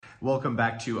Welcome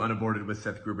back to Unaborted with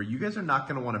Seth Gruber. You guys are not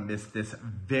going to want to miss this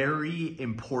very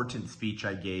important speech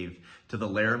I gave to the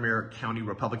Larimer County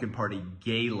Republican Party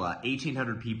Gala,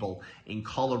 1,800 people in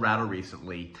Colorado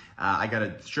recently. I got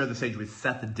to share the stage with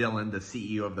Seth Dillon, the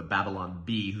CEO of the Babylon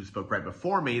Bee, who spoke right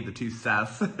before me, the two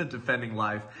Seths defending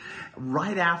life,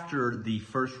 right after the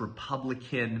first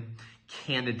Republican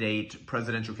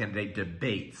presidential candidate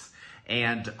debates.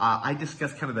 And I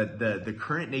discussed kind of the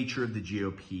current nature of the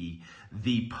GOP,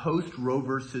 the post-Roe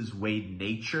versus Wade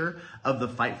nature of the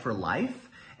fight for life,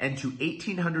 and to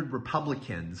 1,800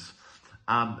 Republicans,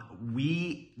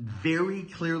 we very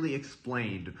clearly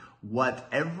explained what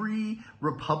every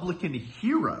Republican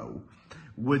hero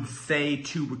would say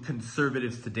to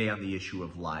conservatives today on the issue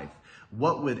of life.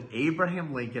 What would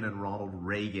Abraham Lincoln and Ronald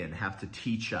Reagan have to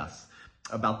teach us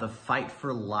about the fight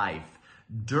for life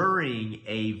during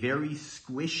a very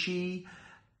squishy,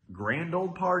 grand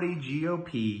old party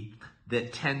GOP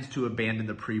that tends to abandon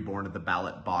the preborn at the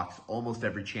ballot box almost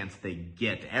every chance they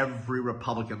get? Every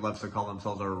Republican loves to call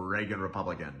themselves a Reagan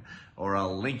Republican or a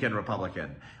Lincoln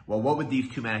Republican. Well, what would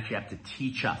these two men actually have to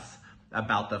teach us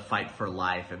about the fight for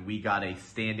life? And we got a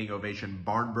standing ovation,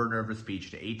 barn burner of a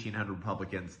speech to 1,800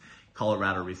 Republicans,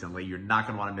 Colorado recently. You're not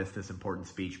going to want to miss this important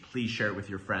speech. Please share it with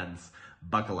your friends.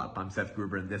 Buckle up. I'm Seth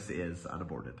Gruber, and this is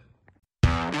Unaborted.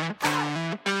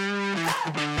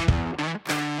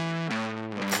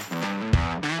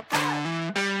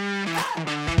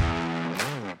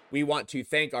 We want to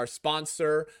thank our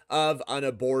sponsor of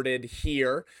Unaborted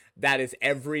here. That is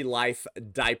Every Life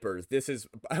Diapers. This is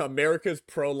America's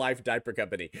pro-life diaper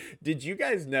company. Did you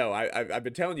guys know? I've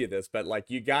been telling you this, but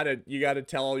like you gotta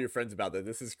tell all your friends about this.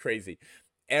 This is crazy.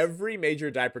 Every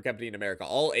major diaper company in America,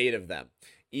 all 8 of them,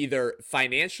 either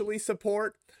financially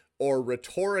support or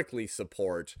rhetorically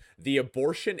support the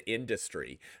abortion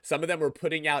industry. Some of them were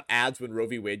putting out ads when Roe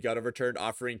v. Wade got overturned,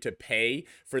 offering to pay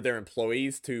for their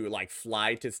employees to like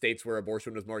fly to states where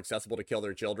abortion was more accessible to kill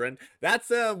their children. That's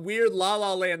weird la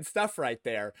la land stuff right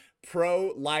there.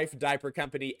 Pro-life diaper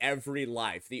company, Every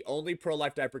Life, the only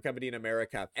pro-life diaper company in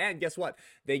America. And guess what?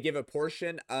 They give a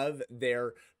portion of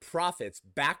their profits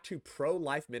back to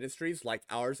pro-life ministries like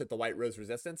ours at the White Rose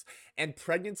Resistance and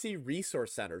pregnancy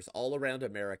resource centers all around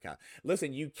America.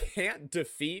 Listen, you can't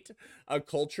defeat a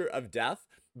culture of death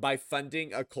by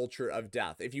funding a culture of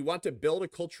death. If you want to build a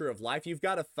culture of life, you've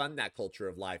got to fund that culture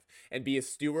of life and be a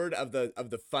steward of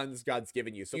the funds God's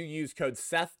given you. So you use code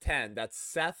SETH10, that's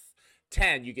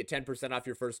Seth10, you get 10% off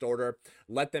your first order.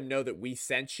 Let them know that we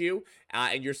sent you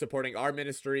and you're supporting our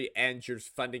ministry and you're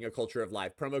funding a culture of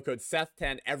life. Promo code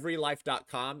SETH10,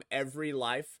 everylife.com,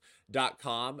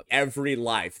 everylife.com, Every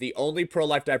Life, the only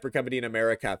pro-life diaper company in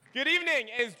America. Good evening.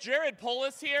 Is Jared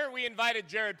Polis here? We invited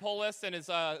Jared Polis and his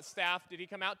staff. Did he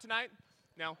come out tonight?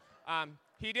 No.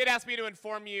 He did ask me to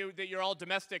inform you that you're all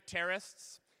domestic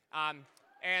terrorists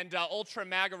and ultra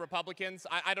MAGA Republicans.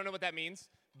 I don't know what that means,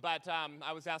 but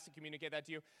I was asked to communicate that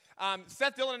to you.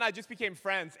 Seth Dillon and I just became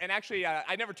friends, and actually,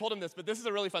 I never told him this, but this is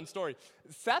a really fun story.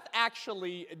 Seth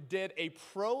actually did a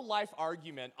pro-life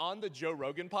argument on the Joe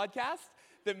Rogan podcast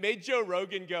that made Joe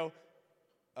Rogan go,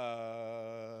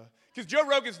 because Joe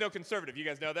Rogan's no conservative. You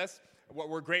guys know this?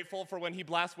 We're grateful for when he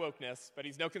blasts wokeness, but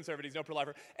he's no conservative, he's no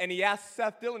pro-lifer. And he asked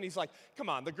Seth Dillon, he's like, come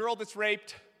on, the girl that's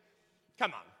raped,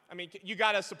 come on. I mean, you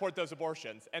got to support those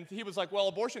abortions. And he was like, well,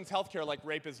 abortion's healthcare like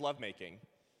rape is lovemaking.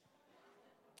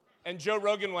 And Joe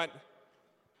Rogan went,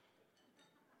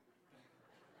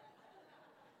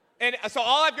 and so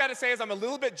all I've got to say is I'm a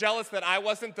little bit jealous that I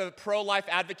wasn't the pro-life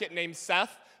advocate named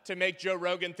Seth to make Joe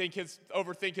Rogan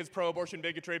overthink his pro-abortion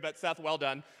bigotry, but Seth, well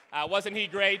done. Wasn't he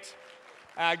great?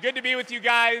 Good to be with you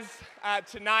guys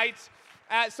tonight.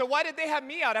 So why did they have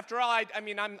me out? After all,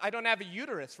 I don't have a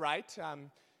uterus, right?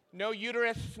 No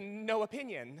uterus, no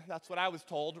opinion. That's what I was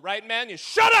told, right, men? You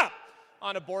shut up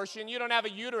on abortion. You don't have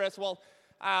a uterus. Well,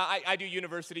 I do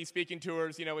university speaking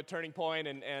tours, with Turning Point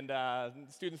and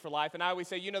Students for Life, and I always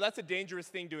say, that's a dangerous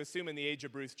thing to assume in the age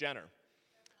of Bruce Jenner.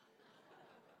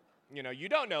 You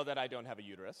don't know that I don't have a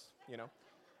uterus,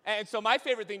 And so my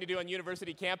favorite thing to do on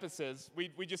university campuses,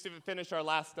 we just finished our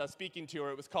last speaking tour.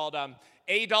 It was called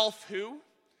Adolf Who?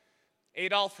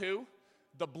 Adolf Who?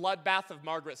 The Bloodbath of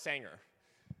Margaret Sanger.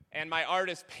 And my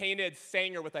artist painted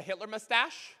Sanger with a Hitler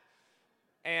mustache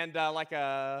and like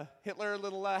a Hitler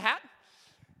little hat.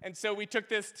 And so we took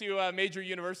this to major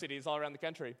universities all around the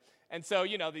country. And so,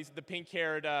 the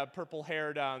pink-haired,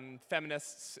 purple-haired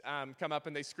feminists come up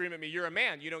and they scream at me, you're a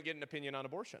man, you don't get an opinion on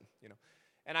abortion,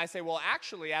 And I say, well,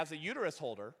 actually, as a uterus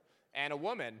holder and a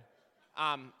woman,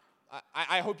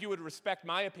 I hope you would respect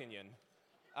my opinion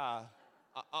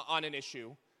on an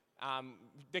issue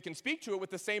that can speak to it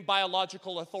with the same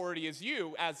biological authority as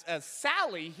you, as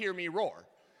Sally, hear me roar.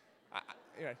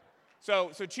 Anyway,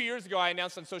 so 2 years ago, I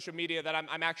announced on social media that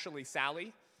I'm actually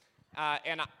Sally,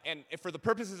 and for the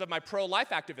purposes of my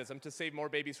pro-life activism to save more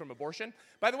babies from abortion.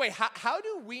 By the way, how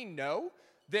do we know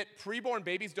that preborn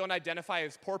babies don't identify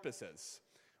as porpoises?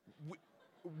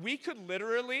 We could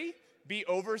literally be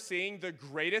overseeing the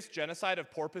greatest genocide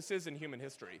of porpoises in human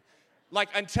history. Like,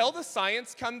 until the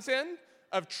science comes in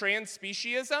of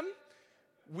transspeciesism,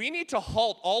 we need to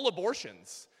halt all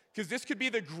abortions, because this could be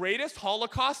the greatest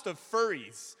holocaust of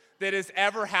furries that has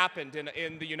ever happened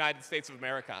in the United States of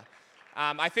America.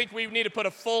 I think we need to put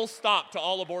a full stop to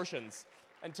all abortions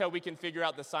until we can figure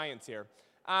out the science here.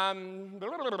 What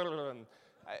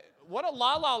a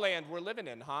la-la land we're living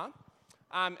in, huh?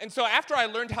 And so after I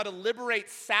learned how to liberate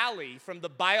Sally from the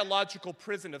biological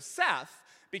prison of Seth,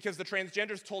 because the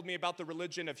transgenders told me about the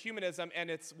religion of humanism, and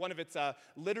it's one of its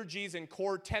liturgies and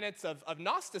core tenets of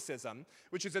Gnosticism,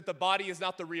 which is that the body is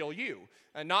not the real you.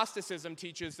 Gnosticism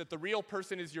teaches that the real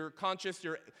person is your conscious,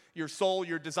 your soul,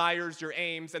 your desires, your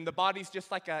aims, and the body's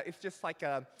just like a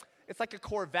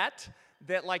Corvette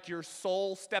that like your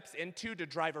soul steps into to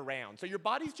drive around. So your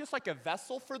body's just like a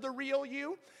vessel for the real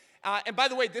you. And by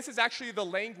the way, this is actually the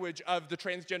language of the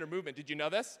transgender movement. Did you know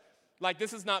this? Like,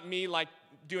 this is not me, like,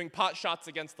 doing pot shots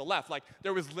against the left. Like,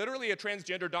 there was literally a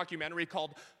transgender documentary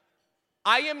called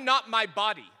I Am Not My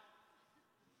Body.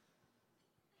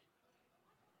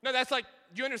 No, that's like,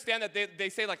 you understand that they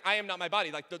say, like, I am not my body.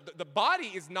 Like, the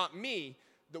body is not me.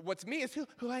 What's me is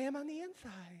who I am on the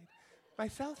inside. My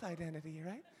self-identity,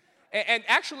 right? And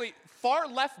actually,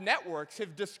 far-left networks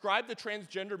have described the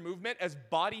transgender movement as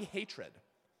body hatred.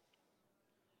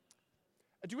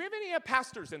 Do we have any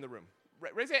pastors in the room?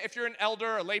 Raise your hand if you're an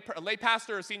elder, a lay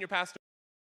pastor, or a senior pastor.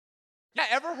 Yeah,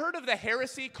 ever heard of the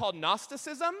heresy called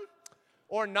Gnosticism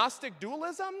or Gnostic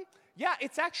dualism? Yeah,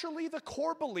 it's actually the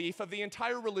core belief of the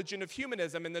entire religion of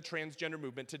humanism in the transgender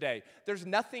movement today. There's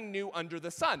nothing new under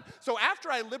the sun. So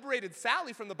after I liberated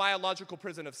Sally from the biological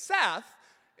prison of Seth,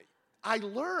 I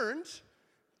learned,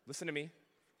 listen to me,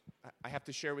 I have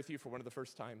to share with you for one of the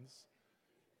first times,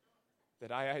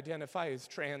 that I identify as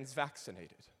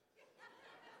trans-vaccinated.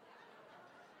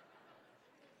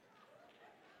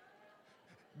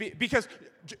 Because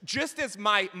just as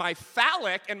my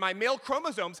phallic and my male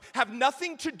chromosomes have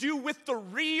nothing to do with the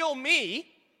real me,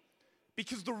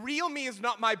 because the real me is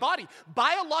not my body,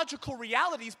 biological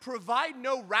realities provide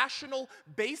no rational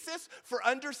basis for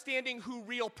understanding who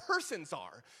real persons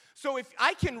are. So if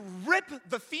I can rip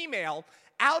the female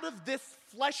out of this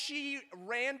fleshy,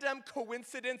 random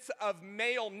coincidence of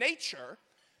male nature,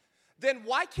 then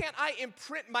why can't I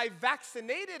imprint my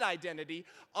vaccinated identity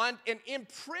on and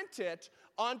imprint it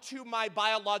onto my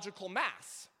biological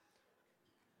mass?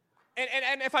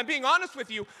 And if I'm being honest with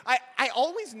you, I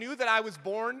always knew that I was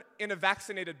born in a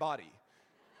vaccinated body.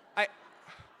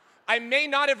 I may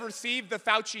not have received the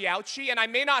Fauci ouchie, and I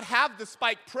may not have the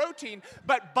spike protein,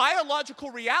 but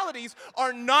biological realities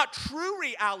are not true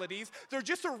realities. They're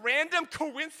just a random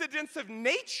coincidence of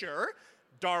nature,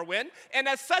 Darwin, and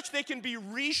as such, they can be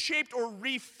reshaped or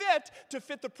refit to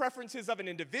fit the preferences of an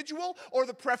individual or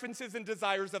the preferences and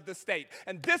desires of the state.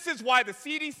 And this is why the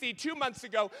CDC 2 months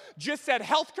ago just said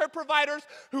healthcare providers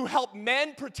who help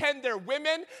men pretend they're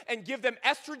women and give them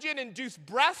estrogen-induced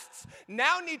breasts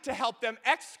now need to help them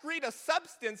excrete a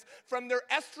substance from their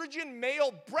estrogen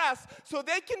male breasts so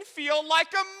they can feel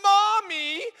like a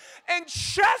mommy and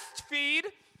chest feed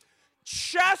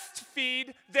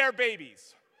their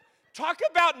babies. Talk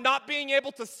about not being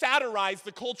able to satirize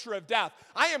the culture of death.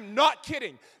 I am not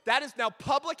kidding. That is now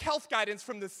public health guidance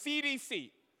from the CDC.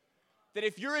 That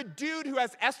if you're a dude who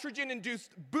has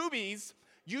estrogen-induced boobies,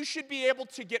 you should be able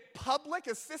to get public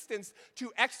assistance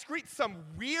to excrete some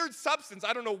weird substance,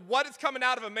 I don't know what is coming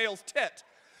out of a male's tit,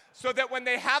 so that when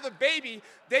they have a baby,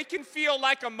 they can feel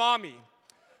like a mommy.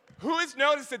 Who has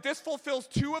noticed that this fulfills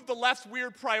two of the left's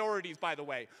weird priorities, by the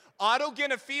way?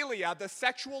 Autogynephilia, the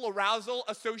sexual arousal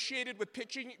associated with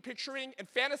picturing and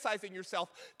fantasizing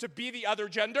yourself to be the other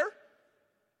gender.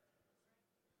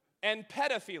 And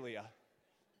pedophilia.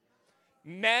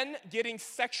 Men getting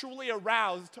sexually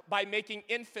aroused by making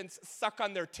infants suck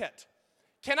on their tit.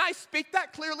 Can I speak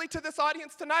that clearly to this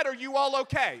audience tonight? Are you all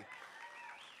okay?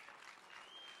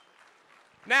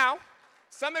 Now,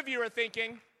 some of you are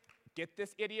thinking, get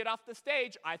this idiot off the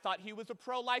stage. I thought he was a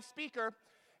pro-life speaker.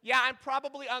 Yeah, I'm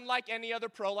probably unlike any other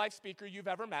pro-life speaker you've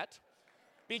ever met,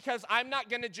 because I'm not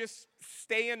going to just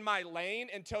stay in my lane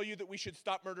and tell you that we should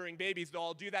stop murdering babies, though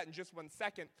I'll do that in just 1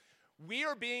 second. We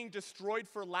are being destroyed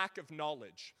for lack of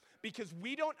knowledge, because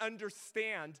we don't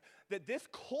understand that this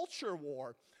culture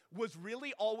war was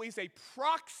really always a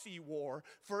proxy war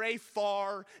for a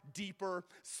far deeper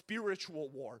spiritual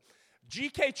war.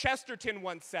 G.K. Chesterton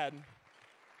once said,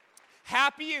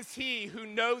 "Happy is he who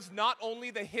knows not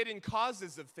only the hidden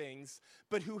causes of things,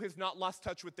 but who has not lost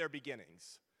touch with their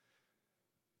beginnings."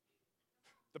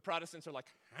 The Protestants are like,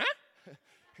 huh?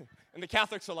 And the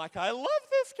Catholics are like, I love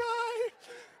this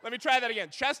guy. Let me try that again.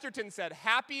 Chesterton said,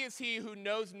 "Happy is he who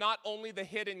knows not only the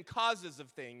hidden causes of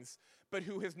things, but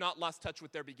who has not lost touch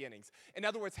with their beginnings." In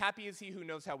other words, happy is he who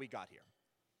knows how we got here.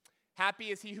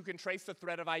 Happy is he who can trace the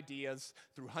thread of ideas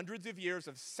through hundreds of years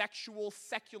of sexual,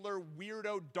 secular,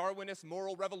 weirdo, Darwinist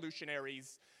moral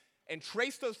revolutionaries and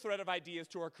trace those thread of ideas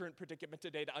to our current predicament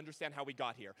today to understand how we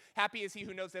got here. Happy is he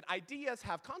who knows that ideas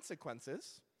have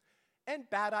consequences and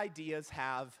bad ideas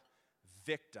have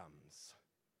victims.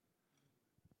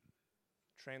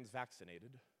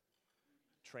 Transvaccinated,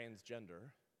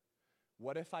 transgender.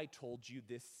 What if I told you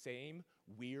this same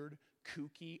weird,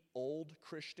 kooky, old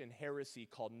Christian heresy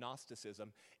called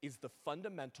Gnosticism is the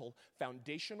fundamental,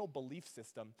 foundational belief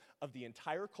system of the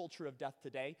entire culture of death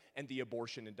today and the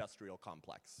abortion industrial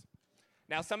complex?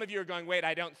 Now, some of you are going, wait,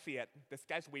 I don't see it. This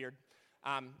guy's weird.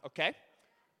 Okay.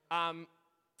 I'm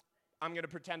going to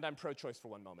pretend I'm pro-choice for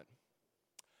one moment.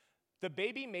 The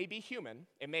baby may be human.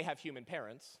 It may have human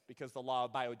parents because the law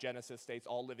of biogenesis states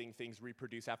all living things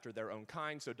reproduce after their own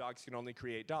kind, so dogs can only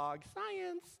create dogs,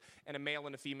 science, and a male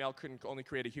and a female can only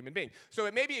create a human being. So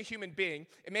it may be a human being.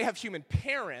 It may have human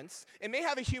parents. It may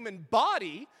have a human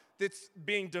body that's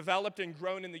being developed and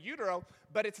grown in the utero,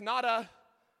 but it's not a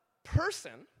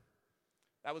person.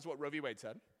 That was what Roe v. Wade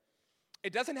said.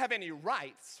 It doesn't have any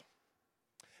rights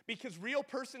because real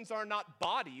persons are not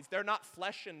bodies. They're not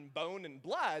flesh and bone and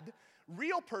blood.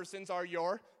 Real persons are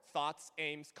your thoughts,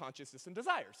 aims, consciousness, and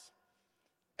desires.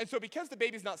 And so because the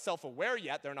baby's not self-aware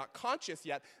yet, they're not conscious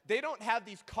yet, they don't have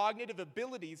these cognitive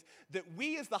abilities that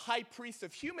we as the high priests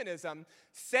of humanism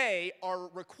say are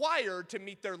required to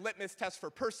meet their litmus test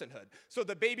for personhood. So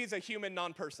the baby's a human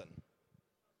non-person.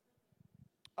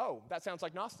 Oh, that sounds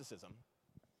like Gnosticism.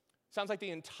 Sounds like the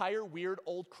entire weird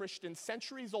old Christian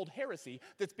centuries-old heresy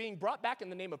that's being brought back in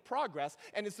the name of progress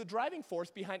and is the driving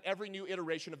force behind every new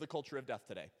iteration of the culture of death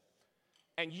today.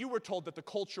 And you were told that the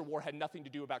culture war had nothing to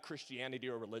do about Christianity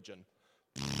or religion.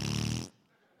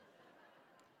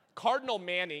 Cardinal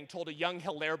Manning told a young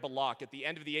Hilaire Belloc at the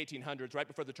end of the 1800s, right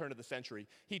before the turn of the century,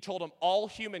 he told him all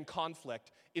human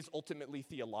conflict is ultimately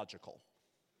theological.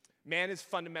 Man is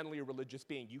fundamentally a religious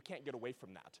being. You can't get away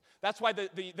from that. That's why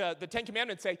the Ten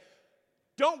Commandments say,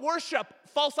 don't worship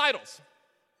false idols.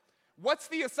 What's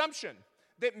the assumption?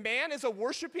 That man is a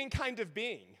worshiping kind of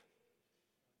being.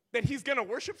 That he's going to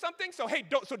worship something? So hey,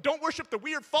 don't worship the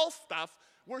weird false stuff.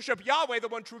 Worship Yahweh, the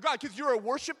one true God, because you're a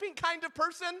worshiping kind of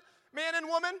person, man and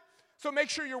woman. So make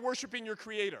sure you're worshiping your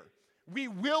Creator. We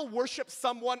will worship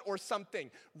someone or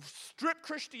something. Strip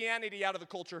Christianity out of the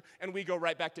culture, and we go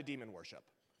right back to demon worship.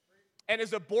 And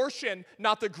is abortion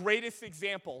not the greatest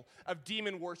example of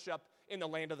demon worship in the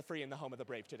land of the free and the home of the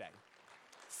brave today?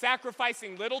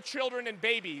 Sacrificing little children and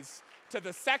babies to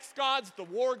the sex gods, the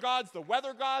war gods, the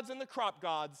weather gods, and the crop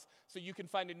gods so you can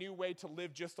find a new way to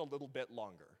live just a little bit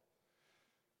longer.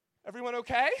 Everyone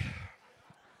okay?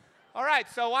 All right,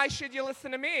 so why should you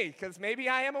listen to me? Because maybe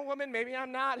I am a woman, maybe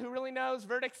I'm not. Who really knows?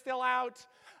 Verdict's still out.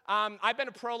 I've been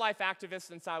a pro-life activist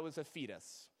since I was a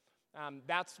fetus.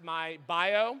 That's my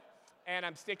bio, and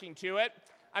I'm sticking to it.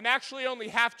 I'm actually only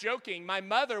half joking. My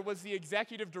mother was the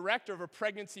executive director of a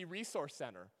pregnancy resource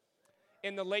center.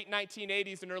 In the late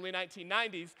 1980s and early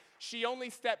 1990s, she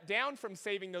only stepped down from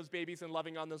saving those babies and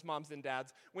loving on those moms and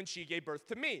dads when she gave birth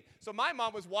to me. So my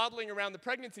mom was waddling around the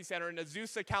pregnancy center in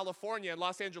Azusa, California, in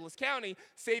Los Angeles County,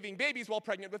 saving babies while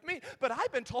pregnant with me. But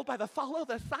I've been told by the follow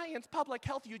the science public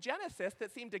health eugenicists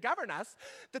that seem to govern us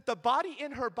that the body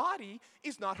in her body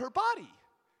is not her body.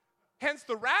 Hence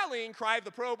the rallying cry of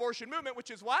the pro-abortion movement,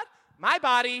 which is what? My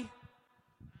body,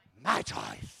 my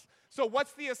choice. So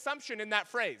what's the assumption in that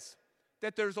phrase?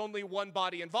 That there's only one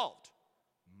body involved.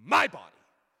 My body,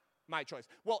 my choice.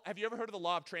 Well, have you ever heard of the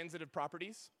law of transitive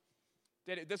properties?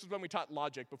 This is when we taught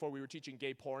logic before we were teaching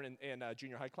gay porn in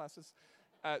junior high classes.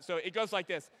 So it goes like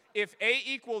this. If A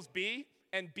equals B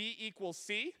and B equals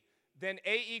C, then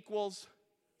A equals...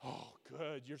 Oh,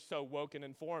 good. You're so woke and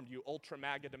informed, you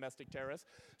ultra-MAGA domestic terrorist.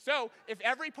 So if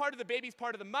every part of the baby's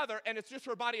part of the mother and it's just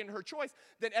her body and her choice,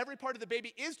 then every part of the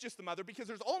baby is just the mother because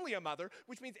there's only a mother,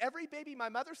 which means every baby my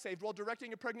mother saved while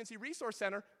directing a pregnancy resource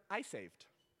center, I saved.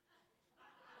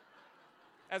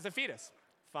 As a fetus.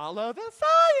 Follow the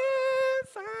science,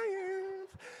 science.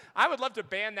 I would love to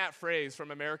ban that phrase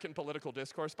from American political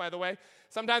discourse, by the way.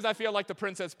 Sometimes I feel like the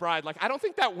Princess Bride. Like, I don't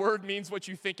think that word means what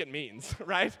you think it means,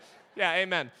 right? Yeah,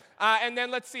 amen. And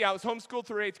then let's see, I was homeschooled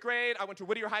through 8th grade. I went to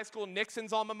Whittier High School,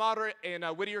 Nixon's alma mater in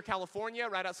Whittier, California,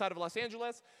 right outside of Los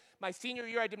Angeles. My senior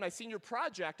year, I did my senior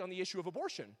project on the issue of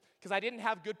abortion because I didn't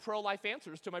have good pro-life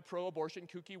answers to my pro-abortion,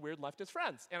 kooky, weird leftist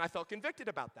friends, and I felt convicted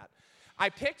about that. I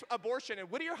picked abortion,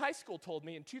 and Whittier High School told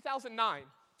me in 2009,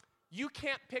 you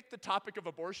can't pick the topic of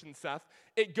abortion, Seth.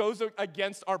 It goes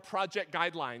against our project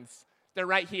guidelines. They're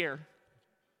right here.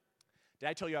 Did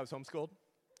I tell you I was homeschooled?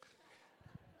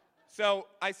 So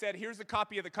I said, here's a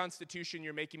copy of the Constitution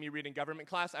you're making me read in government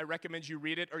class. I recommend you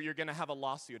read it or you're going to have a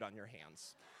lawsuit on your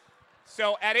hands.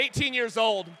 So at 18 years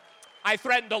old, I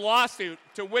threatened a lawsuit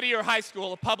to Whittier High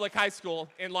School, a public high school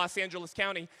in Los Angeles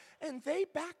County, and they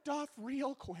backed off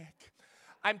real quick.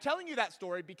 I'm telling you that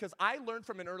story because I learned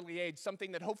from an early age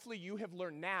something that hopefully you have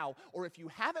learned now, or if you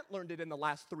haven't learned it in the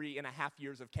last 3.5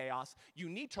 years of chaos, you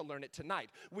need to learn it tonight,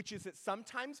 which is that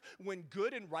sometimes when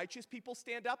good and righteous people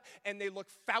stand up and they look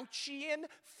Faustian,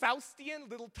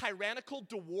 little tyrannical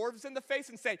dwarves in the face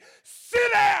and say,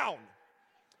 sit down!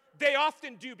 They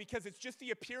often do because it's just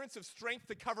the appearance of strength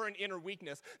to cover an inner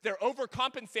weakness. They're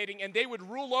overcompensating and they would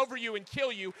rule over you and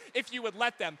kill you if you would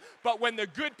let them. But when the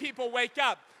good people wake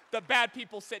up, the bad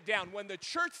people sit down. When the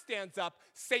church stands up,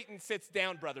 Satan sits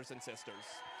down, brothers and sisters.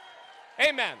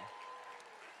 Amen.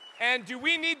 And do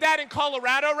we need that in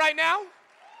Colorado right now?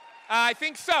 I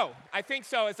think so.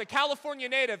 As a California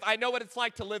native, I know what it's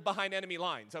like to live behind enemy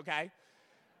lines, okay?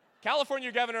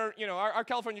 California governor, our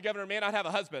California governor may not have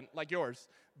a husband like yours,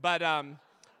 but,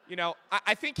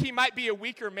 I think he might be a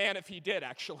weaker man if he did,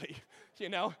 actually.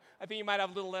 I think he might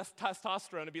have a little less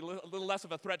testosterone and be a little less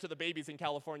of a threat to the babies in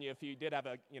California if he did have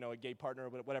a gay partner or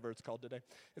whatever it's called today.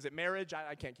 Is it marriage?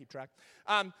 I can't keep track.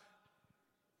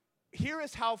 Here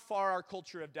is how far our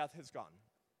culture of death has gone.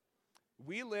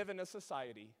 We live in a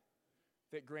society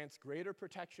that grants greater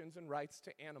protections and rights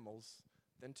to animals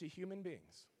than to human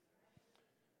beings.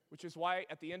 Which is why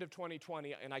at the end of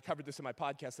 2020, and I covered this in my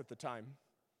podcast at the time,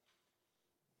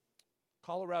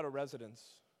 Colorado residents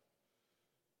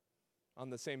on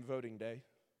the same voting day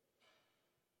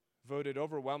voted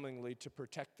overwhelmingly to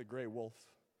protect the gray wolf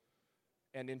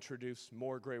and introduce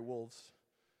more gray wolves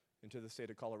into the state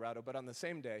of Colorado. But on the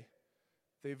same day,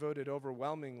 they voted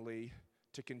overwhelmingly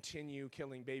to continue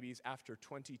killing babies after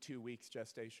 22 weeks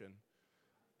gestation,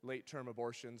 late-term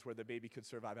abortions where the baby could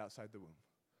survive outside the womb.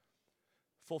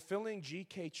 Fulfilling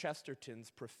G.K. Chesterton's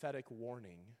prophetic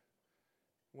warning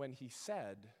when he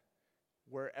said,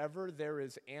 wherever there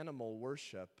is animal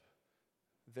worship,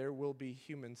 there will be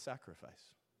human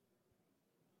sacrifice.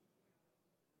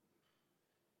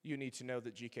 You need to know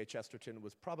that G.K. Chesterton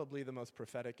was probably the most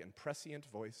prophetic and prescient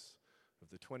voice of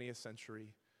the 20th century,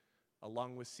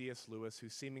 along with C.S. Lewis, who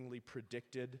seemingly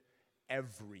predicted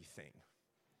everything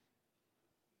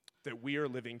that we are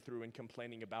living through and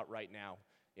complaining about right now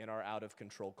in our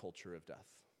out-of-control culture of death.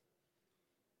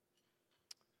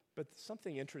 But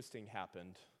something interesting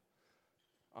happened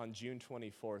on June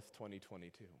 24th,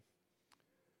 2022.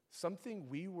 Something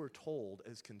we were told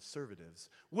as conservatives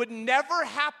would never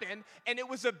happen, and it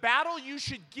was a battle you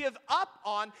should give up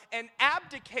on and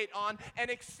abdicate on and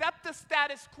accept the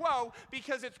status quo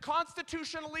because it's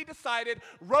constitutionally decided.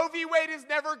 Roe v. Wade is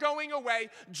never going away.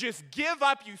 Just give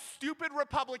up, you stupid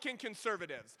Republican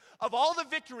conservatives. Of all the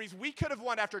victories we could have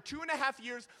won after 2.5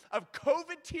 years of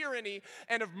COVID tyranny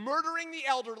and of murdering the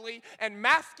elderly and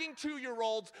masking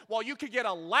 2-year-olds while you could get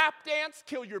a lap dance,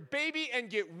 kill your baby, and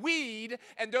get weed,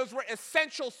 and those were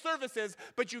essential services,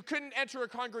 but you couldn't enter a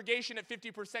congregation at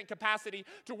 50% capacity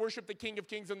to worship the King of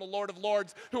Kings and the Lord of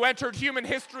Lords, who entered human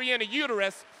history in a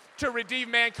uterus to redeem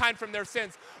mankind from their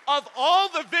sins. Of all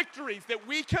the victories that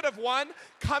we could have won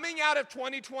coming out of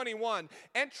 2021,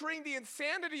 entering the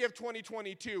insanity of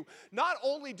 2022, not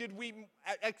only did we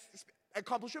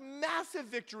accomplish a massive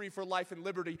victory for life and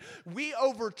liberty, we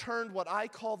overturned what I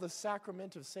call the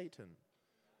sacrament of Satan,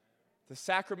 the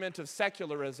sacrament of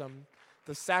secularism,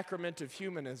 the sacrament of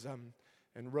humanism,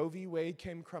 and Roe v. Wade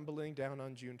came crumbling down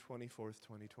on June 24th,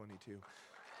 2022.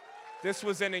 This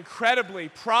was an incredibly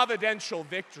providential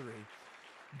victory.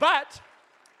 But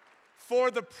for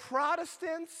the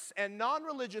Protestants and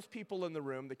non-religious people in the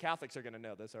room, the Catholics are going to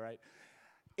know this, all right?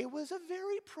 It was a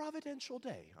very providential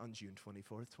day on June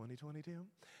 24th, 2022.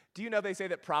 Do you know they say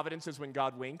that providence is when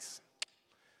God winks?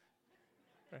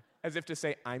 As if to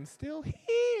say, I'm still here.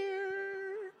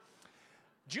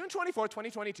 June 24,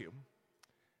 2022,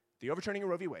 the overturning of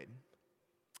Roe v. Wade,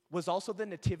 was also the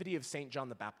nativity of St. John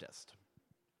the Baptist.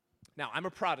 Now, I'm a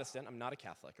Protestant. I'm not a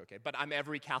Catholic, okay? But I'm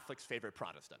every Catholic's favorite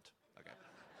Protestant, okay?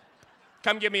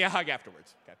 Come give me a hug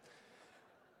afterwards. Okay.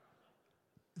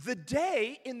 The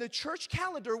day in the church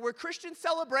calendar where Christians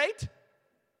celebrate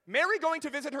Mary going to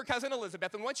visit her cousin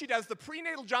Elizabeth, and when she does, the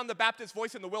prenatal John the Baptist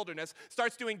voice in the wilderness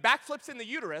starts doing backflips in the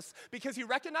uterus because he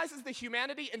recognizes the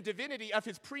humanity and divinity of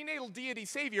his prenatal deity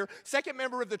Savior, second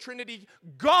member of the Trinity,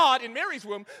 God in Mary's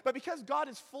womb. But because God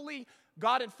is fully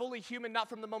God and fully human, not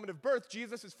from the moment of birth,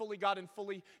 Jesus is fully God and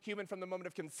fully human from the moment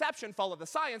of conception, follow the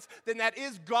science, then that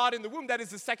is God in the womb. That is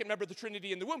the second member of the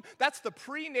Trinity in the womb. That's the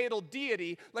prenatal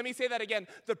deity. Let me say that again.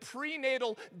 The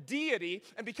prenatal deity,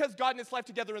 and because God knits life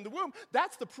together in the womb,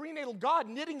 that's the prenatal God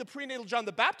knitting the prenatal John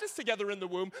the Baptist together in the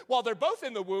womb while they're both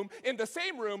in the womb, in the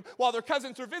same room, while their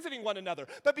cousins are visiting one another.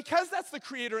 But because that's the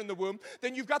creator in the womb,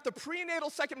 then you've got the prenatal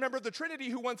second member of the Trinity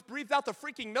who once breathed out the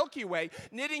freaking Milky Way,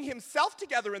 knitting himself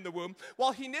together in the womb,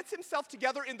 while he knits himself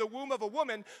together in the womb of a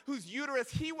woman whose uterus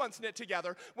he once knit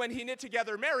together when he knit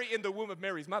together Mary in the womb of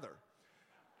Mary's mother.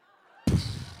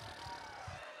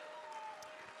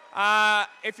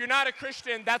 If you're not a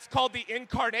Christian, that's called the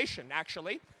incarnation,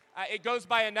 actually. It goes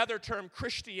by another term,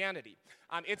 Christianity.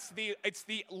 It's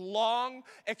the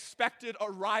long-expected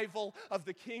arrival of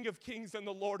the King of Kings and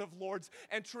the Lord of Lords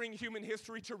entering human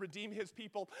history to redeem his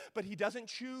people. But he doesn't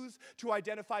choose to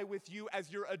identify with you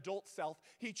as your adult self.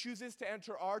 He chooses to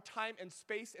enter our time and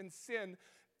space and sin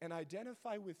and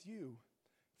identify with you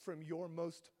from your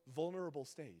most vulnerable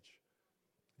stage,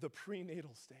 the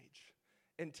prenatal stage,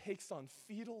 and takes on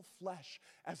fetal flesh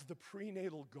as the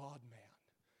prenatal God-man.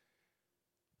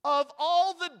 Of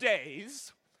all the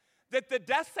days that the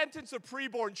death sentence of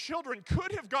preborn children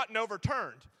could have gotten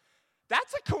overturned,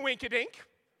 that's a coinkydink.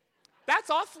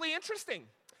 That's awfully interesting.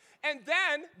 And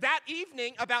then that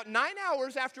evening, about 9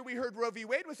 hours after we heard Roe v.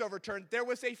 Wade was overturned, there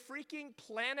was a freaking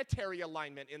planetary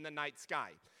alignment in the night sky.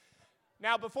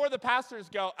 Now, before the pastors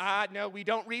go, no, we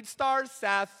don't read stars,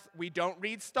 Seth. We don't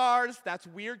read stars. That's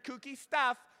weird, kooky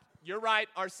stuff. You're right,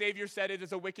 our Savior said it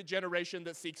is a wicked generation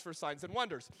that seeks for signs and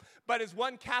wonders. But as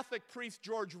one Catholic priest,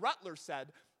 George Rutler,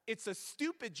 said, it's a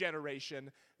stupid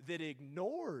generation that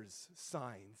ignores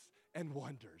signs and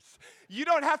wonders. You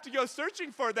don't have to go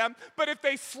searching for them, but if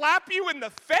they slap you in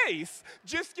the face,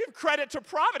 just give credit to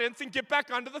Providence and get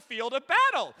back onto the field of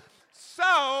battle.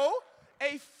 So,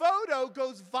 a photo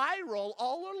goes viral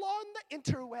all along the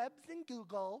interwebs and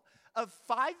Google of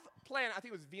 5 planets. I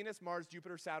think it was Venus, Mars,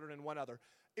 Jupiter, Saturn, and one other.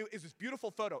 It was this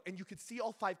beautiful photo, and you could see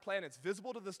all 5 planets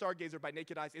visible to the stargazer by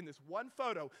naked eyes in this one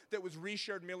photo that was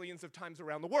reshared millions of times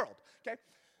around the world, okay?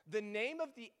 The name of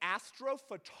the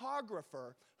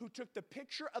astrophotographer who took the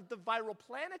picture of the viral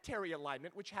planetary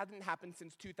alignment, which hadn't happened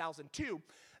since 2002,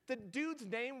 the dude's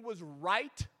name was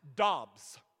Wright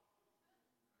Dobbs.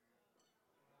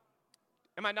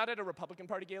 Am I not at a Republican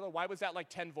Party gala? Why was that like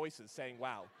 10 voices saying,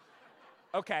 wow?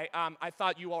 Okay, I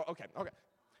thought you all, okay.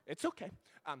 It's okay.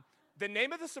 The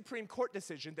name of the Supreme Court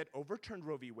decision that overturned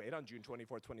Roe v. Wade on June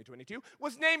 24, 2022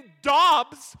 was named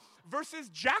Dobbs versus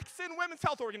Jackson Women's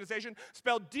Health Organization,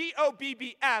 spelled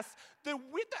D-O-B-B-S. The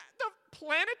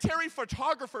planetary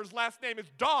photographer's last name is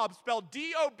Dobbs, spelled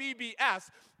D-O-B-B-S,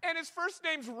 and his first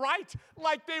name's Wright,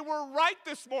 like they were right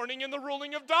this morning in the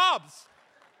ruling of Dobbs.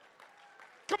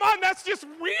 Come on, that's just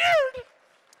weird.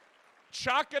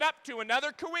 Chalk it up to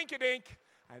another coinkydink,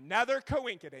 another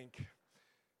coinkydink.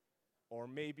 Or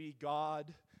maybe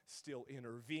God still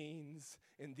intervenes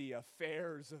in the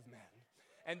affairs of men.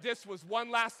 And this was one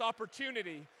last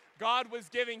opportunity God was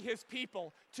giving his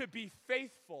people to be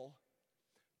faithful,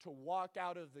 to walk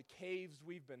out of the caves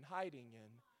we've been hiding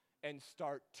in and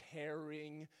start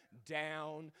tearing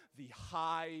down the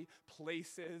high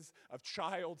places of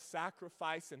child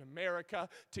sacrifice in America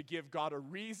to give God a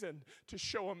reason to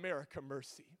show America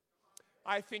mercy.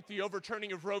 I think the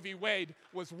overturning of Roe v. Wade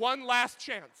was one last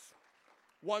chance.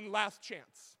 One last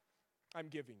chance I'm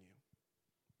giving you.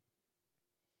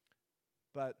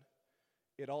 But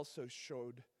it also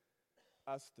showed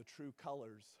us the true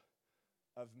colors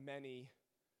of many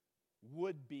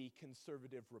would-be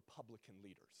conservative Republican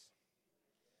leaders.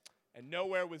 And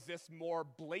nowhere was this more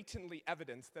blatantly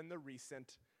evidenced than the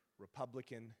recent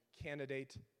Republican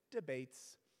candidate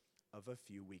debates of a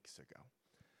few weeks ago.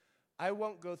 I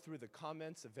won't go through the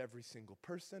comments of every single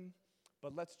person,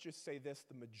 but let's just say this,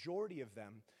 the majority of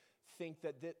them think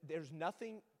that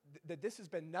this has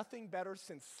been nothing better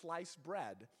since sliced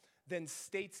bread than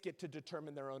states get to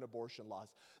determine their own abortion laws.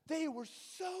 They were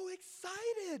so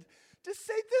excited to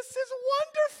say this is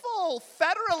wonderful.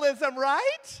 Federalism,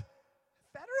 right?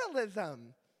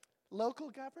 Federalism.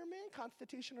 Local government,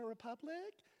 constitutional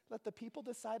republic. Let the people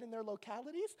decide in their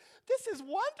localities? This is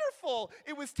wonderful.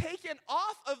 It was taken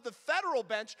off of the federal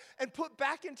bench and put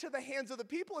back into the hands of the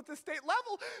people at the state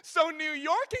level. So New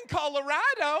York and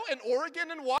Colorado and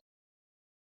Oregon and Washington,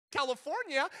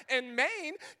 California and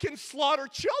Maine can slaughter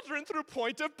children through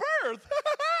point of birth.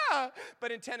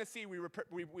 But in Tennessee, we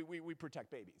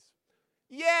protect babies.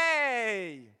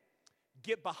 Yay!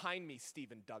 Get behind me,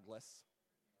 Stephen Douglas.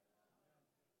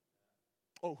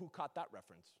 Oh, who caught that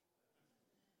reference?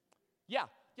 Yeah,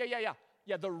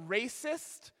 the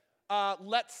racist,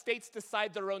 let states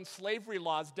decide their own slavery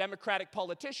laws, Democratic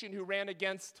politician who ran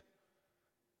against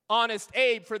Honest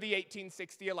Abe for the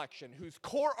 1860 election, whose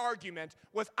core argument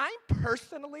was, I'm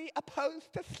personally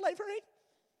opposed to slavery,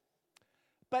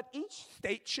 but each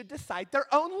state should decide their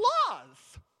own laws.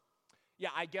 Yeah,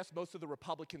 I guess most of the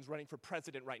Republicans running for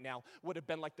president right now would have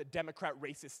been like the Democrat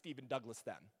racist Stephen Douglas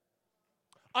then.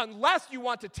 Unless you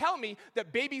want to tell me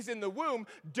that babies in the womb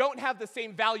don't have the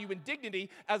same value and dignity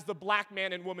as the black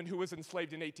man and woman who was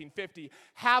enslaved in 1850.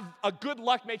 Have a good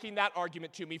luck making that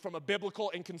argument to me from a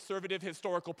biblical and conservative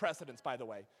historical precedence, by the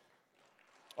way.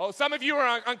 Oh, some of you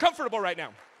are uncomfortable right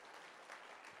now.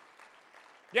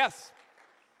 Yes,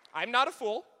 I'm not a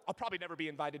fool. I'll probably never be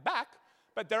invited back,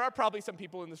 but there are probably some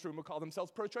people in this room who call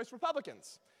themselves pro-choice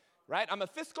Republicans, right? I'm a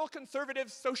fiscal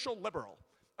conservative social liberal.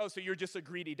 Oh, so you're just a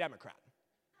greedy Democrat.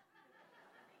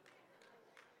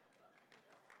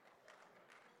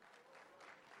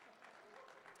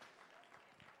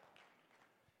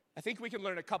 I think we can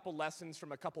learn a couple lessons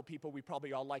from a couple people we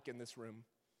probably all like in this room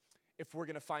if we're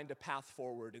going to find a path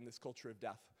forward in this culture of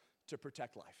death to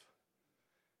protect life.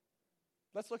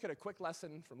 Let's look at a quick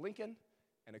lesson from Lincoln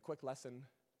and a quick lesson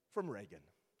from Reagan.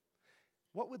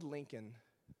 What would Lincoln,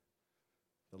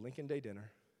 the Lincoln Day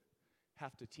dinner,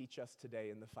 have to teach us today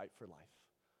in the fight for life?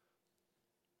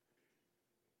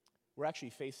 We're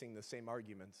actually facing the same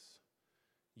arguments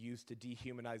used to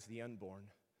dehumanize the unborn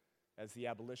as the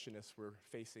abolitionists were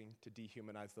facing to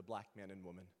dehumanize the black man and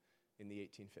woman in the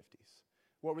 1850s.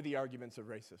 What were the arguments of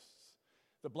racists?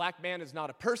 The black man is not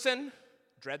a person,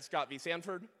 Dred Scott v.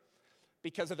 Sanford,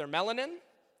 because of their melanin,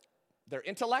 their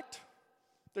intellect.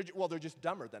 They're just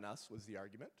dumber than us, was the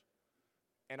argument.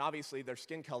 And obviously their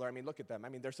skin color, I mean, look at them. I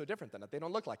mean, they're so different than us. They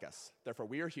don't look like us. Therefore,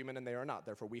 we are human and they are not.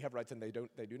 Therefore, we have rights and they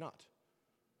do not.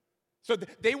 So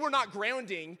they were not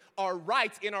grounding our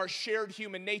rights in our shared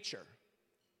human nature.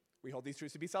 We hold these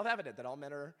truths to be self-evident, that all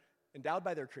men are endowed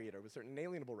by their Creator with certain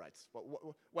inalienable rights.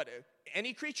 What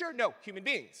any creature? No, human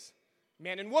beings,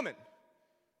 man and woman.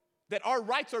 That our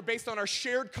rights are based on our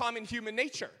shared common human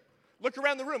nature. Look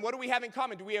around the room. What do we have in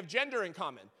common? Do we have gender in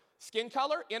common? Skin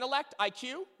color, intellect,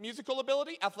 IQ, musical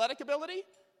ability, athletic ability?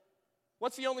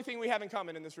 What's the only thing we have in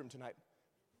common in this room tonight?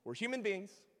 We're human beings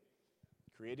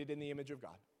created in the image of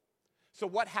God. So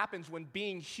what happens when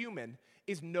being human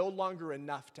is no longer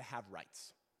enough to have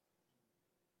rights?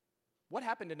 What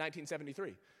happened in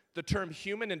 1973? The term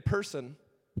human and person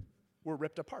were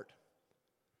ripped apart.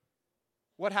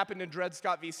 What happened in Dred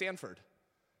Scott v. Sanford?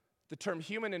 The term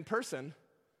human and person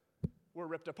were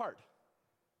ripped apart.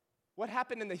 What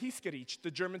happened in the Hiesgericht,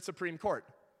 the German Supreme Court?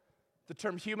 The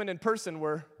term human and person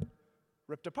were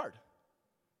ripped apart.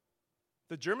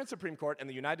 The German Supreme Court and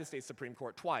the United States Supreme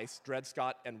Court twice, Dred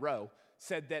Scott and Roe,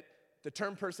 said that the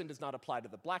term person does not apply to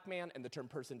the black man and the term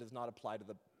person does not apply to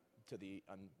the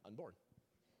unborn.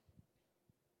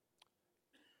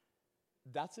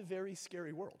 That's a very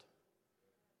scary world.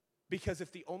 Because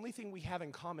if the only thing we have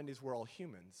in common is we're all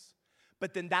humans,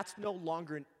 but then that's no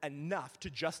longer enough to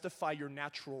justify your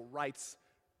natural rights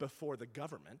before the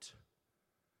government,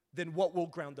 then what will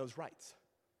ground those rights?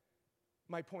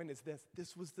 My point is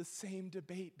this was the same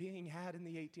debate being had in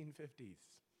the 1850s.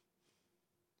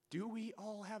 Do we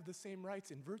all have the same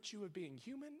rights in virtue of being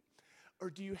human? Or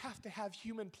do you have to have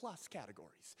human plus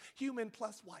categories? Human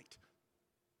plus white.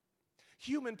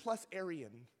 Human plus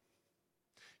Aryan.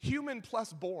 Human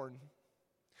plus born.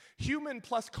 Human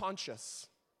plus conscious.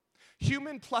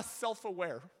 Human plus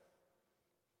self-aware.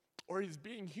 Or is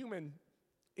being human,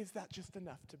 is that just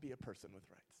enough to be a person with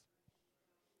rights?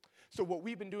 So what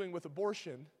we've been doing with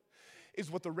abortion is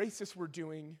what the racists were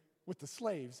doing with the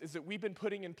slaves, is that we've been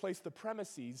putting in place the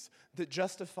premises that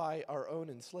justify our own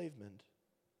enslavement.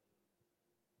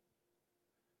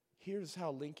 Here's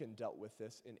how Lincoln dealt with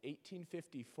this in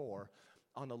 1854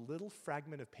 on a little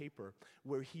fragment of paper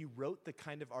where he wrote the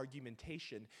kind of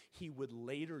argumentation he would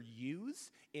later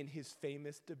use in his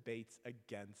famous debates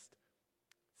against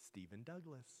Stephen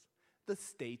Douglas, the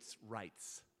states'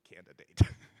 rights candidate,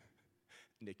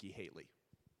 Nikki Haley.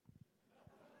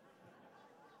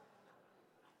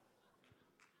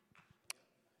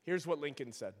 Here's what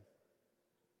Lincoln said.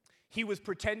 He was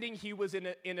pretending he was in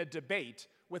a debate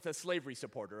with a slavery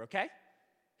supporter, okay?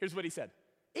 Here's what he said.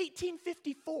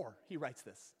 1854, he writes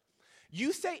this.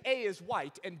 You say A is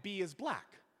white and B is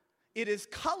black. It is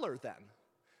color then,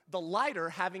 the lighter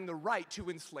having the right to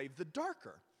enslave the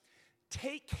darker.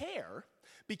 Take care,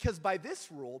 because by this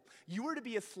rule, you are to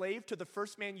be a slave to the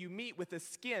first man you meet with a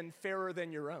skin fairer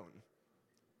than your own.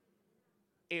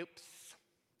 Oops.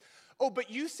 Oh, but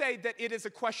you say that it is a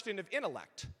question of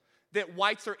intellect, that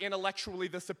whites are intellectually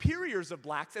the superiors of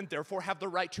blacks and therefore have the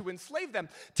right to enslave them.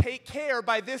 Take care,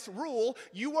 by this rule,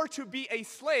 you are to be a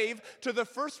slave to the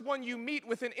first one you meet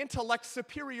with an intellect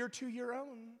superior to your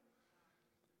own.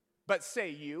 But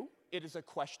say you, it is a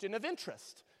question of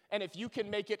interest. And if you can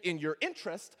make it in your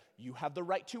interest, you have the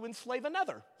right to enslave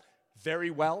another.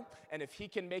 Very well. And if he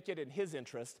can make it in his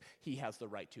interest, he has the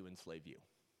right to enslave you.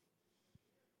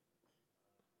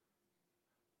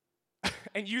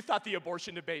 And you thought the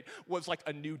abortion debate was like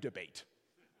a new debate.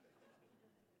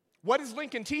 What is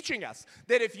Lincoln teaching us?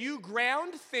 That if you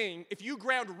ground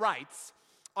rights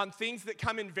on things that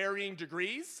come in varying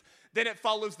degrees, then it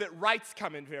follows that rights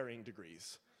come in varying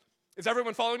degrees. Is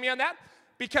everyone following me on that?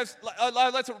 Because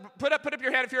let's put up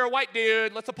your hand if you're a white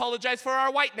dude. Let's apologize for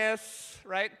our whiteness,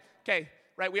 right? Okay,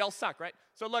 right? We all suck, right?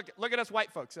 So look at us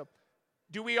white folks. So,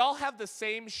 do we all have the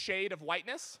same shade of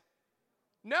whiteness?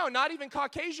 No, not even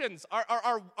Caucasians.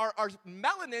 Our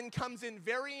melanin comes in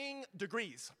varying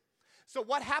degrees. So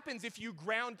what happens if you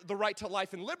ground the right to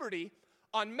life and liberty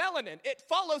on melanin? It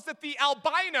follows that the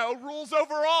albino rules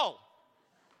over all.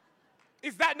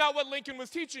 Is that not what Lincoln was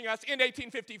teaching us in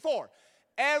 1854?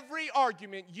 Every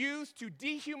argument used to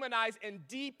dehumanize and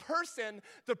deperson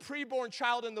the preborn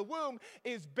child in the womb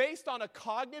is based on a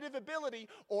cognitive ability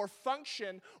or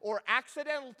function or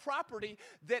accidental property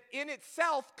that in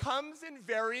itself comes in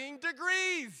varying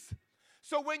degrees.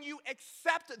 So when you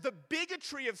accept the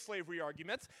bigotry of slavery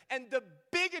arguments and the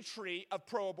bigotry of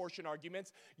pro-abortion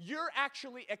arguments, you're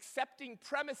actually accepting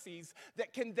premises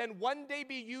that can then one day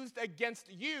be used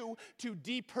against you to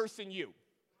deperson you.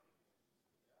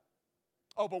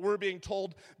 Oh, but we're being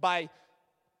told by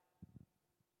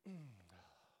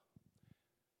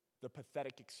the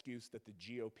pathetic excuse that the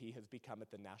GOP has become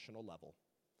at the national level,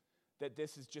 that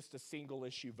this is just a single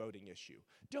issue voting issue.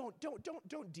 Don't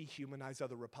dehumanize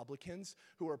other Republicans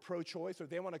who are pro-choice or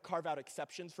they want to carve out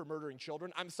exceptions for murdering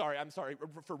children. I'm sorry,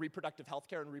 for reproductive health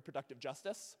care and reproductive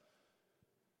justice.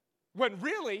 When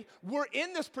really, we're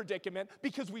in this predicament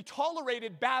because we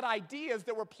tolerated bad ideas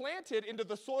that were planted into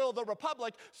the soil of the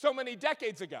Republic so many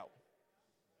decades ago.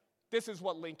 This is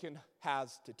what Lincoln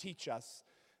has to teach us,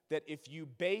 that if you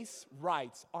base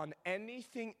rights on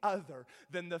anything other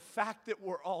than the fact that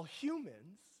we're all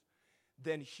humans,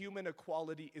 then human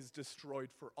equality is destroyed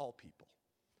for all people.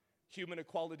 Human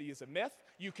equality is a myth.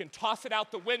 You can toss it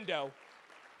out the window,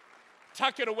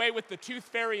 tuck it away with the tooth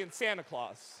fairy and Santa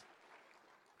Claus.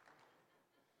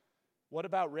 What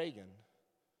about Reagan?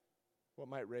 What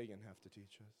might Reagan have to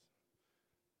teach us?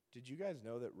 Did you guys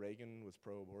know that Reagan was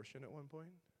pro-abortion at one point?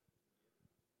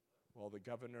 Well, the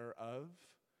governor of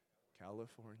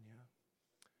California.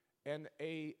 And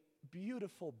a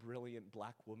beautiful, brilliant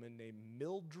black woman named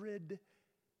Mildred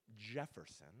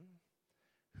Jefferson,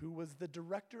 who was the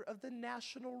director of the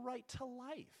National Right to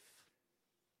Life,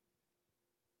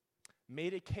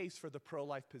 made a case for the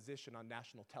pro-life position on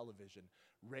national television.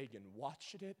 Reagan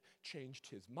watched it, changed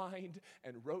his mind,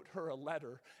 and wrote her a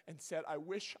letter and said, I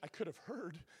wish I could have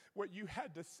heard what you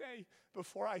had to say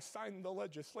before I signed the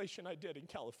legislation I did in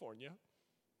California.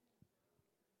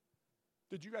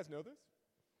 Did you guys know this?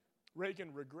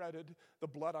 Reagan regretted the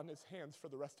blood on his hands for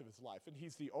the rest of his life, and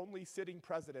he's the only sitting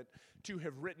president to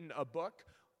have written a book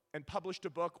and published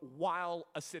a book while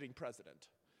a sitting president.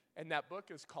 And that book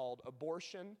is called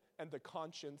Abortion and the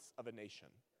Conscience of a Nation.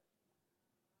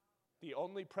 The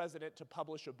only president to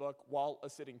publish a book while a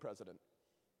sitting president.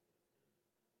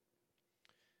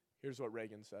 Here's what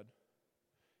Reagan said.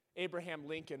 Abraham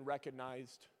Lincoln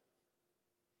recognized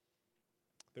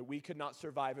that we could not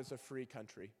survive as a free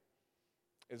country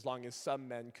as long as some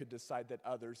men could decide that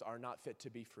others are not fit to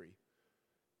be free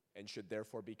and should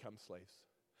therefore become slaves.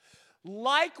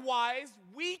 Likewise,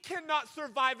 we cannot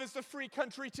survive as a free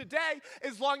country today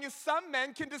as long as some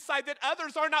men can decide that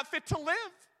others are not fit to live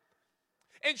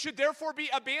and should therefore be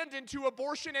abandoned to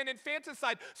abortion and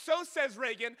infanticide. So, says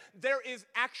Reagan, there is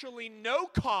actually no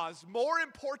cause more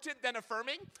important than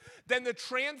affirming than the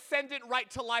transcendent right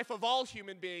to life of all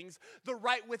human beings, the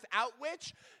right without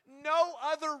which no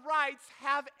other rights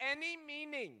have any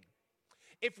meaning.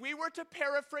 If we were to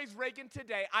paraphrase Reagan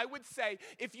today, I would say,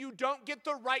 if you don't get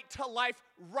the right to life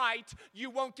right, you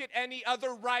won't get any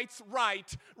other rights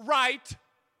right.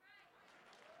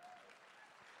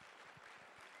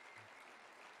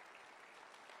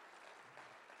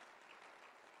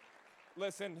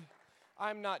 Listen,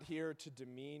 I'm not here to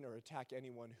demean or attack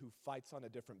anyone who fights on a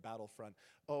different battlefront.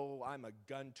 Oh, I'm a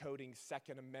gun-toting,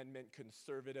 Second Amendment,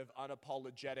 conservative,